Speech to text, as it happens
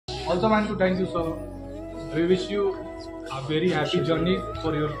also want to thank you, sir. We wish you a very happy journey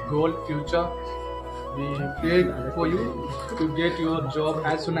for your goal future. We pray for you to get your job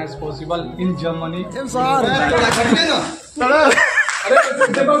as soon as possible in Germany.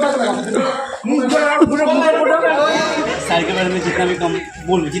 Sir के बारे में जितना भी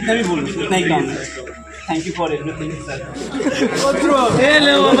बोलूँ उतना ही कम है। Thank you for everything sir. ले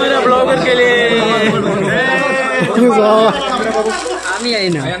लो हमारे ब्लॉगर के लिए। आमी आई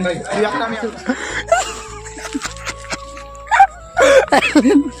ना।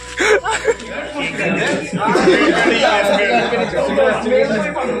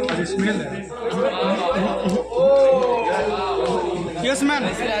 Yes, man.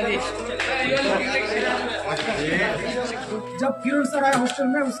 जब किरण सर आए हॉस्टल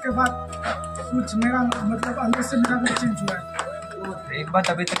में, उसके बाद कुछ मेरा मतलब अंदर से मेरा कुछ चेंज हुआ है। एक बात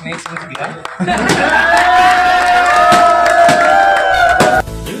अभी तक नहीं समझ गया।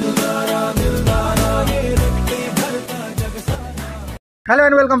 Hello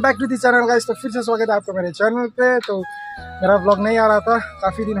and welcome back to the channel guys. तो फिर से स्वागत है आपका मेरे चैनल पे। तो मेरा व्लॉग नहीं आ रहा था,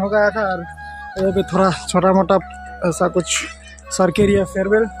 काफ़ी दिन हो गया था और ये भी थोड़ा छोटा मोटा ऐसा कुछ सर के लिए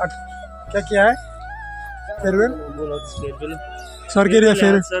फेयरवेल। क्या किया है? फेयरवेल सर के लिए।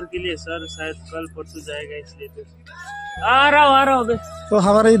 सर के लिए सर शायद कल परसों जाएगा, इसलिए तो आ रहा हूँ। तो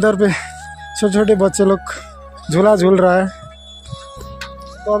हमारे इधर पे छोटे छोटे बच्चे लोग झूला झूल रहा है,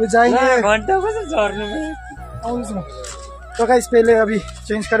 तो अभी जाएंगे। तो गाइस पहले अभी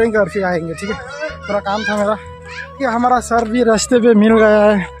चेंज करेंगे और फिर आएंगे, ठीक है? थोड़ा काम था मेरा कि हमारा सर भी रास्ते पे मिल गया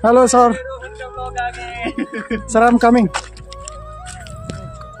है। Hello sir. Sir I am coming.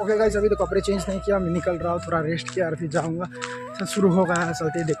 Okay guys, अभी तो कपड़े चेंज नहीं किया, मैं निकल रहा हूँ, थोड़ा रेस्ट किया और फिर जाऊँगा। सर शुरू हो गया है,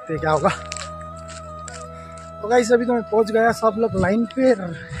 चलते देखते क्या होगा। तो गाइस अभी तो मैं पहुँच गया, सब लोग लाइन पे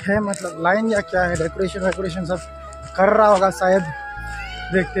है, मतलब लाइन या क्या है, डेकोरेशन सब कर रहा होगा शायद।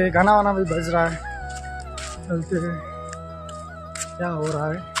 देखते गाना वाना भी बज रहा है, चलते हैं क्या हो रहा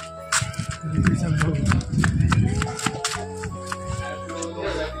है।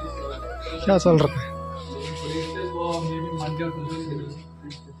 क्या चल रहा है?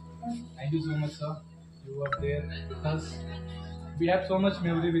 Thank you so much, sir. You were there with us. We have so much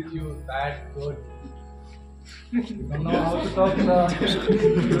memory with you. Bad, good. We don't know how to talk. This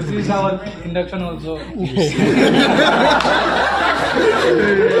is our induction also.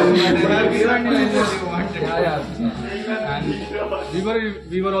 And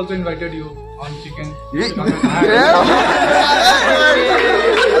we were also invited you on chicken.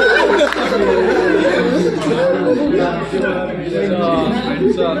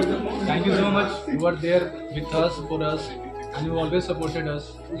 Thank you so much. You were there with us, for us, and you always supported us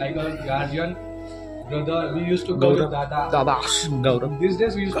like a guardian, brother. We used to call you Dada. These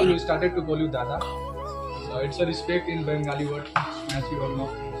days we started to call you Dada. So it's a respect in Bengali word, as you all know.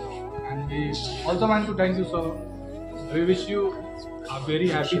 And we also want to thank you, sir. We wish you a very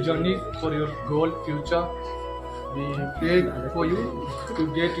happy journey for your goal future. We pray for you to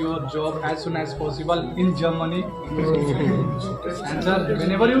get your job as soon as possible in Germany. And sir,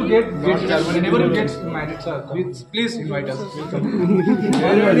 whenever you get married, sir, please invite us.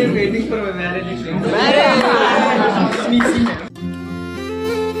 Already waiting for my marriage.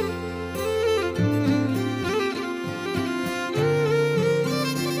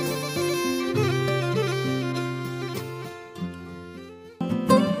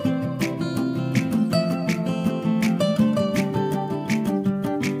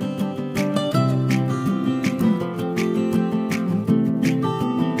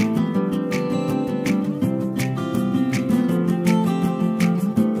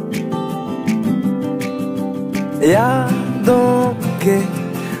 यादों के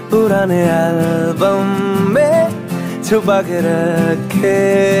पुराने album में छुपा के रखे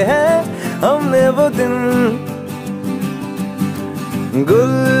हैं हमने वो दिन,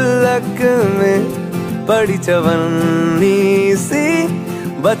 गुल्लक में पड़ी चवन्नी सी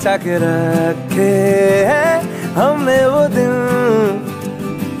बचा के रखे हैं हमने वो दिन।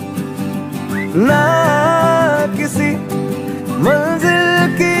 ना किसी मंजिल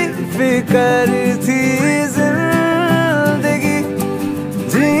की फिकर थी, जिंदगी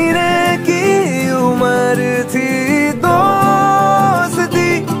जीने की उम्र थी,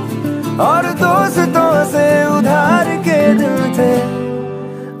 दोस्ती और दोस्तों से उधार के दिन थे,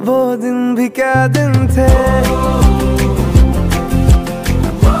 वो दिन भी क्या दिन थे,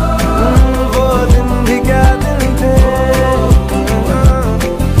 वो दिन भी क्या दिन थे,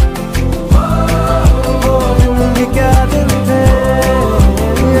 वो दिन भी क्या दिन थे।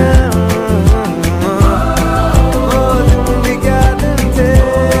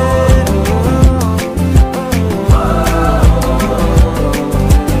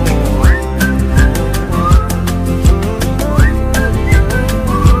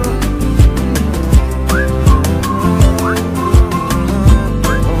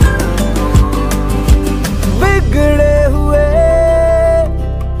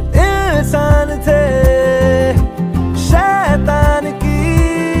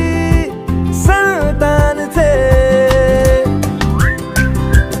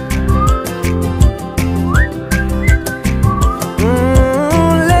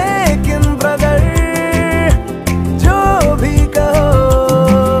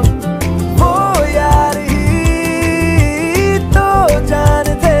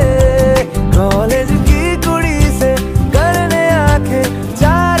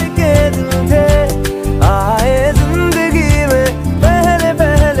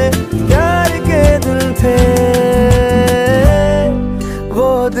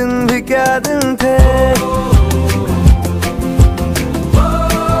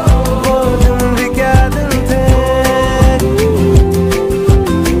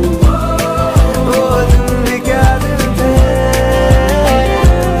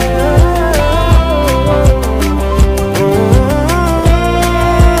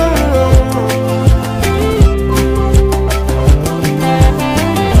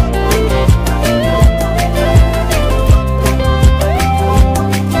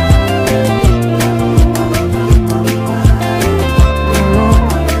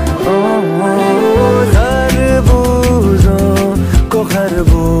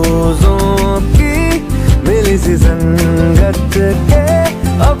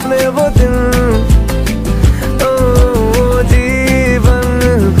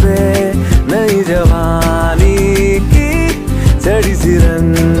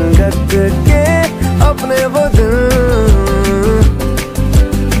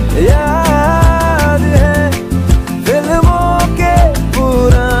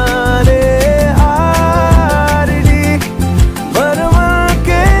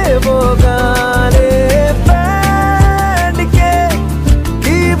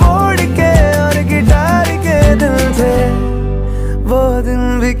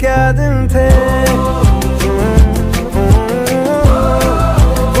 दिन भी क्या दिन थे,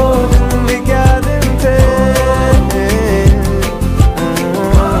 वो दिन भी क्या दिन थे,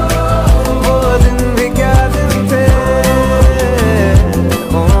 वो दिन भी क्या दिन थे,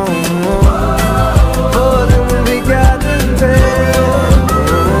 वो दिन भी क्या दिन थे।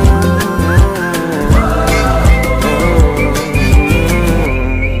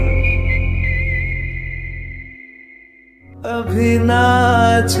 अभी ना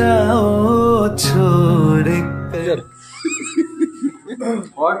चाहो छोड़ कर।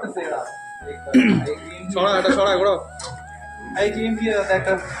 What to say? I came here that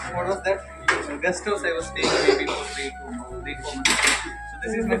what was that guest house I was staying maybe for 3-4 months. So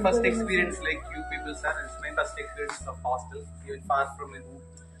this is my first experience like you people sir. It's my first experience of hostel, even far from my home.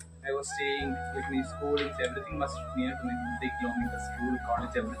 I was staying with my schooling, everything was near to my home, 3 kilometers, school,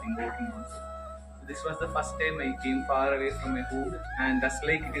 college, everything working on. So this was the first time I came far away from my home, and that's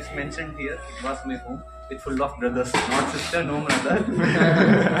like it is mentioned here, it was my home. It's full of brothers, not sister, no brother.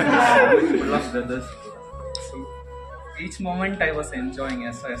 Full of brothers. So each moment I was enjoying,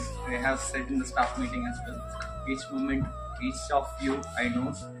 as I have said in the staff meeting as well. Each moment, each of you I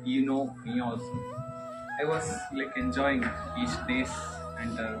know, you know me also. I was like enjoying each days,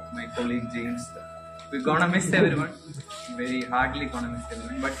 and my colleague James. We're gonna miss everyone. Very hardly gonna miss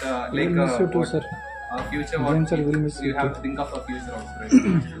everyone. But like our future, what you have to think of our future also, right?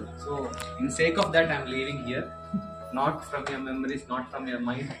 So, in sake of that, I'm leaving here. Not from your memories, not from your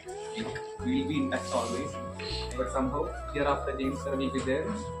mind. We'll be in touch always. But somehow, hereafter James sir will be there.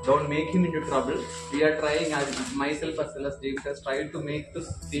 Don't make him into trouble. We are trying, as myself as well as James has tried to make to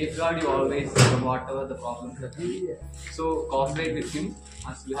safeguard you always from whatever the problems are. So, cooperate with him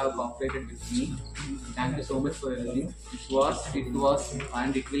as you have cooperated with me. Thank you so much for everything. It was,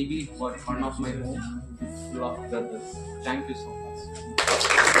 and it will be one of my home full of brothers. Thank you so much.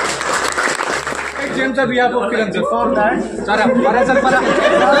 James sir, we have Kiran sir. For that,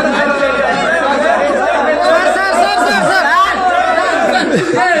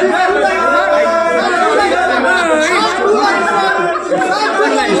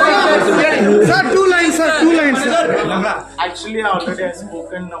 Sir, two lines, sir. Actually, I already have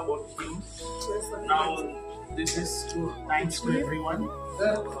spoken about him. Now, this is thanks to everyone.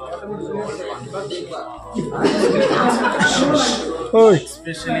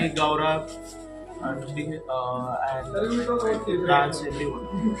 Especially Gaurav and Raj, everyone.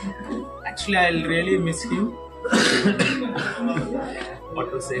 Actually, I'll really miss him. What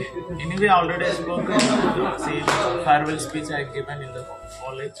to say? Anyway, I already spoken. Same farewell speech I given in the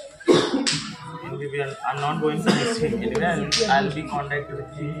college. Anyway, I'm not going to miss him. Anyway, I'll be contacted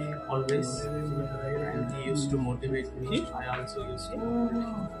with him always. And he used to motivate me. I also used to motivate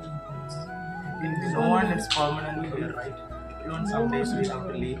him. No one is permanently here, right? Even some days we have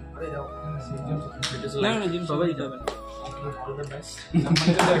to leave. It is like all the best.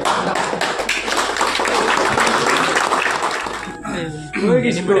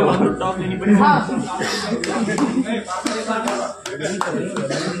 Anybody want to talk? Anybody want to talk?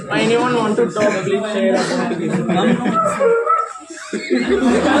 Anyone want to talk? Please share about it.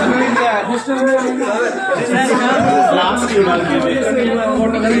 Last you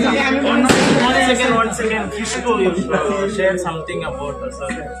one second. You should share something about us.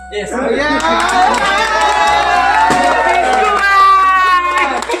 Yes.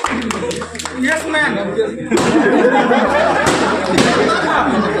 Yes, ma'am.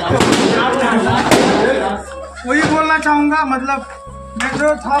 वही बोलना चाहूँगा, मतलब मैं जो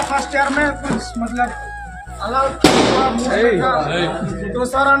था first year में कुछ मतलब अलग तो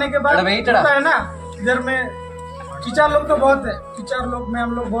सर आने के बाद होता है ना, इधर में टीचर लोग तो बहुत है, टीचर लोग मैम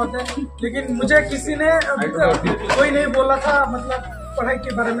लोग बहुत है, लेकिन मुझे किसी ने कोई नहीं बोला था मतलब पढ़ाई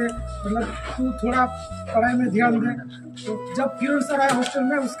के बारे में, मतलब तू थोड़ा पढ़ाई में ध्यान दे। तो जब किरण सर आए हॉस्टल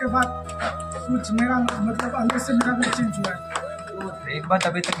में, उसके बाद कुछ मेरा मतलब अंदर से मेरा कुछ चेंज हुआ है। एक बात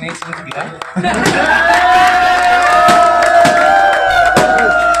अभी तक नहीं समझ गया।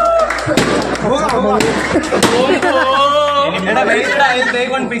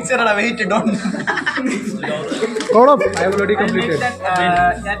 Take one picture and wait. Don't. I have already completed.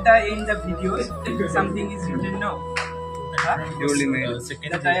 That in the videos, something is written now. Duly made.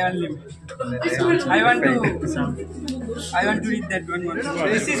 That I want to read that one.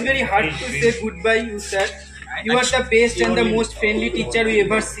 This is very hard to say goodbye, you sir. You are the best and the most friendly teacher we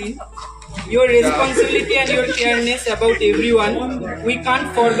ever seen. Your responsibility and your careness about everyone, we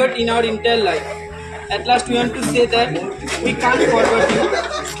can't forget in our entire life. At last we want to say that we can't forget you.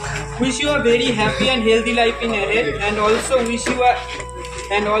 Wish you a very happy and healthy life in ahead, and also wish you a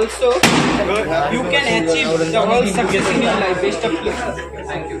and also you can achieve the whole success in your life. Best of luck.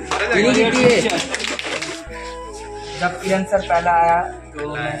 Thank you. जब किरण sir पहला आया तो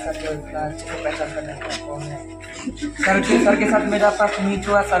मैं sir को इतना अच्छे से पहचान कर नहीं था। सर के साथ मेरा पास मीट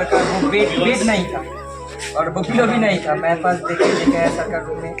हुआ। सर का वो बेड नहीं था और वो पिलो भी नहीं था। मैं पास देखे सर का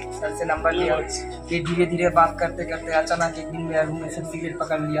रूम में, सर से नंबर लिया। फिर धीरे धीरे बात करते करते अचानक एक दिन मेरा रूम में सर सिगरेट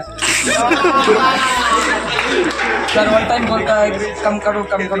पकड़ लिया। सर वन टाइम बोलता है कम करो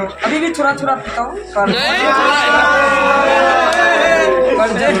कम करो। अभी भी थोड़ा थोड़ा पीता हूँ पर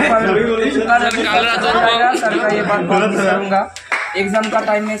सर का ये बात बहुत मिस करूँगा। एग्जाम का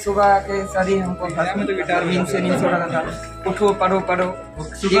टाइम में सुबह आके सर ही हमको नींद से नहीं छोड़ा था। उठो पढ़ो पढ़ो।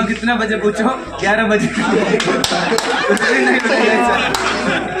 सुबह कितने बजे पूछो? 11 बजे।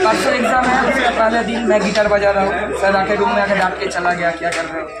 परसों एग्जाम है, उसका पहले दिन मैं गिटार बजा रहा हूँ। सर आके रूम में आके डांट के चला गया, क्या कर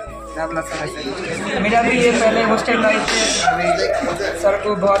रहे हो? मैं अपना सर मेरा भी ये पहले हॉस्टल लाइफ है। अभी सर को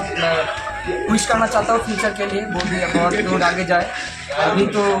बहुत विश करना चाहता हूँ फ्यूचर के लिए, वो भी बहुत दूर आगे जाए। अभी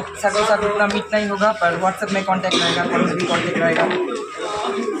तो सर के साथ उतना मीट नहीं होगा पर व्हाट्सएप में कांटेक्ट रहेगा, कॉल में भी कांटेक्ट रहेगा।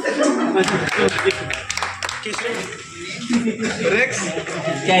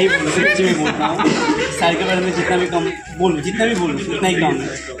 क्या ही सच्ची में बोल रहा हूँ। सर के बारे में जितना भी बोलूँ उतना ही कम है।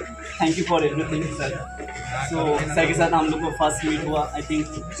 Thank you for everything sir. So sir के साथ हम लोग को फर्स्ट मीट हुआ I think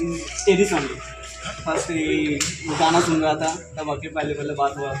in terrace only. First वो गाना सुन रहा था तब आके पहले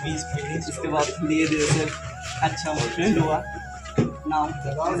बात हुआ 20 मिनट। इसके बाद धीरे धीरे से अच्छा फ्रेंड हुआ। Now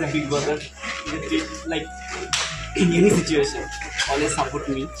is a big brother like in any situation always support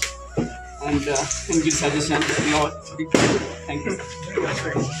me and give suggestions. Thank you.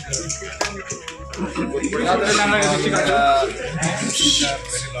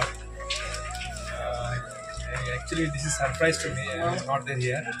 Actually, this is surprise to me. I was not there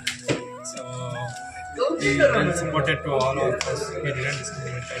here, so he well supported to all of us. He didn't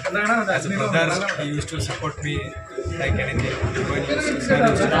discriminate. As a brother, he used to support me like anything. When he used to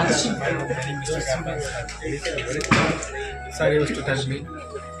dance, many Mr Kiran Sir used to tell me.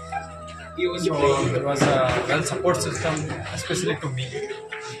 So there was a well support system, especially to me.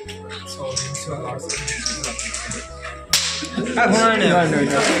 So it's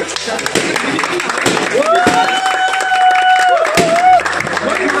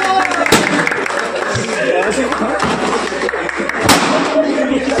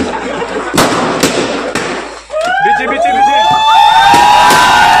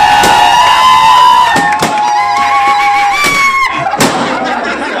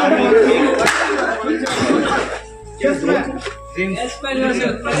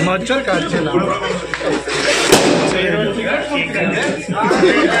मच्छर काटছে না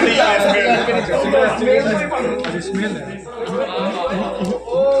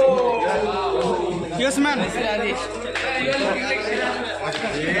yes man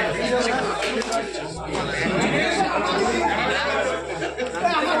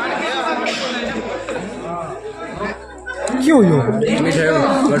क्यों यो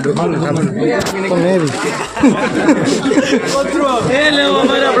तो मैं भी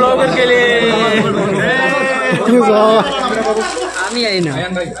हमारा blogger के लिए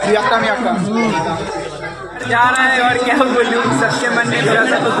जा रहा है और क्या बोलूँ। सबके मन में थोड़ा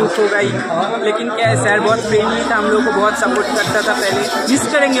सा तो दुख होगा ही, लेकिन क्या है सर बहुत फ्रेंडली था, हम लोग को बहुत सपोर्ट करता था पहले। मिस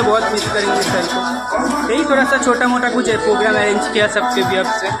करेंगे, बहुत मिस करेंगे सर को। यही थोड़ा सा छोटा मोटा कुछ प्रोग्राम अरेंज किया सबके भी। अब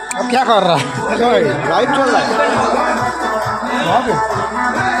से अब क्या कर रहा है? लाइव चल रहा है,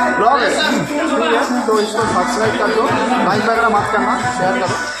 ब्लॉग है तो इसको सब्सक्राइब कर दो, लाइक वगैरह मत करना, शेयर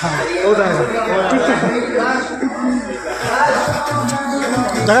करो, हो जाएगा।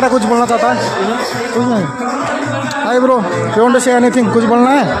 जगह कुछ बोलना चाहता है? कुछ नहीं। Hi bro, you want to say anything? कुछ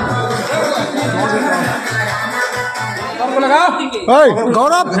बोलना है?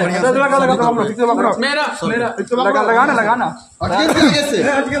 गौरव लगाना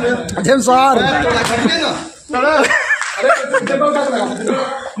अजय सर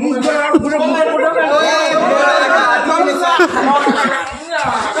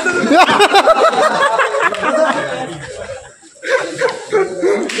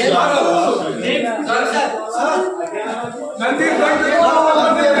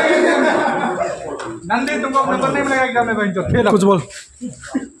नंदी तुमको अपना नंबर नहीं मिलेगा एग्जाम में बहन चो। कुछ बोल,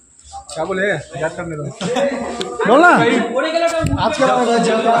 क्या बोले याद करने दो, बोलना। आज के बारे में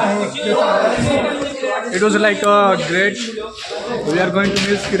चल रहा है। It was like a great. We are going to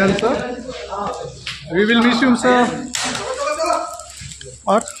miss Kiran sir. We will miss him, sir.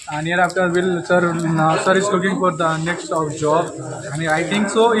 और And hereafter, sir is looking for the next job. And I think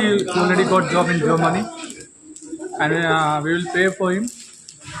so. He already got job in Germany, and we will pay for him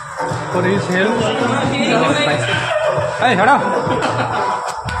for his help. Hey, shut up.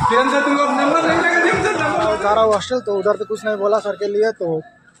 Kiran sir तुमको number नहीं लगा किरण sir जा रहा हूँ hostel, तो उधर तो कुछ नहीं बोला सर के लिए। तो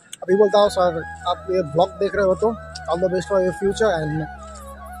अभी बोलता हूँ सर आप ये ब्लॉग देख रहे हो तो all the best for your future. And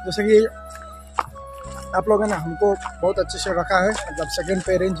जैसे कि आप लोगों ने हमको बहुत अच्छे से रखा है, मतलब सेकंड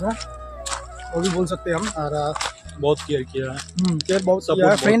पेरेंट्स में वो भी बोल सकते हैं हम। और बहुत केयर किया है, केयर बहुत किया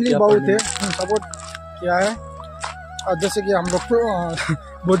है, फ्रेंडली बहुत है, सपोर्ट किया है। और जैसे कि हम लोग को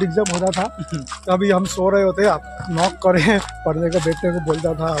बोर्ड एग्जाम होता था, तभी हम सो रहे होते, आप नॉक करे पढ़ने को बैठने को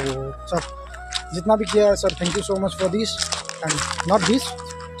बोलता था, वो सब जितना भी किया है sir, thank you so much for this and not this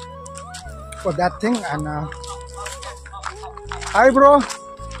for that thing. And hi bro,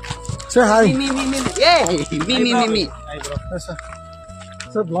 say hi. Me. Yeah, me. Hi bro. Yes,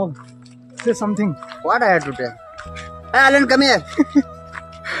 sir vlog, say something. What I have to tell? Hey, Alan, come here.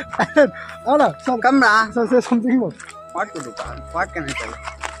 Alan, sir, Come now. sir, say something more. What to do? What can I tell?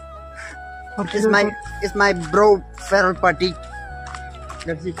 It's my bro feral party.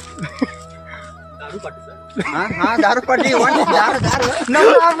 That's it. दारू party sir. हाँ, दारू party. What is दारू? No,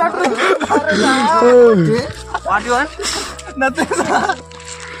 I'm not. What you want? Nothing, sir.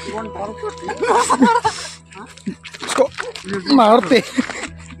 You want दारू party? उसको मारते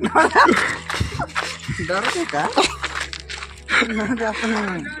दारू के क्या?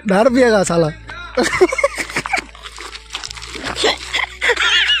 डर पिएगा साला।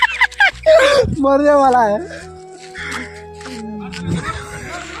 मरने वाला है।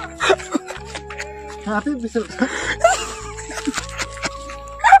 हाथी फिसल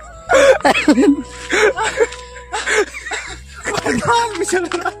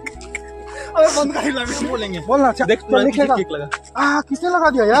बंद कर बोलेंगे, बोलना देख लिखेगा। लगा किसने लगा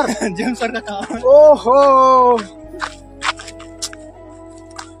दिया यार? जेम्स सर का काम। ओहो,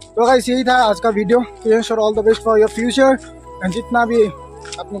 तो गाइस यही था आज का video. Sir all the best for your future and जितना भी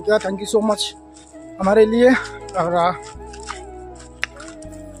आपने किया थैंक यू सो मच हमारे लिए। और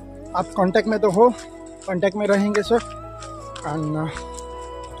आप कांटेक्ट में तो हो, कांटेक्ट में रहेंगे sir. And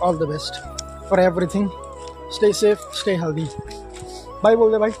all the best for everything, stay safe, stay healthy. Bye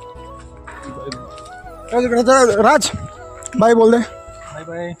बोल दे भाई। राज बाय बोल दे। Bye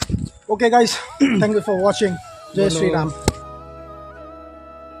bye. Okay guys, thank you for watching. जय श्री राम।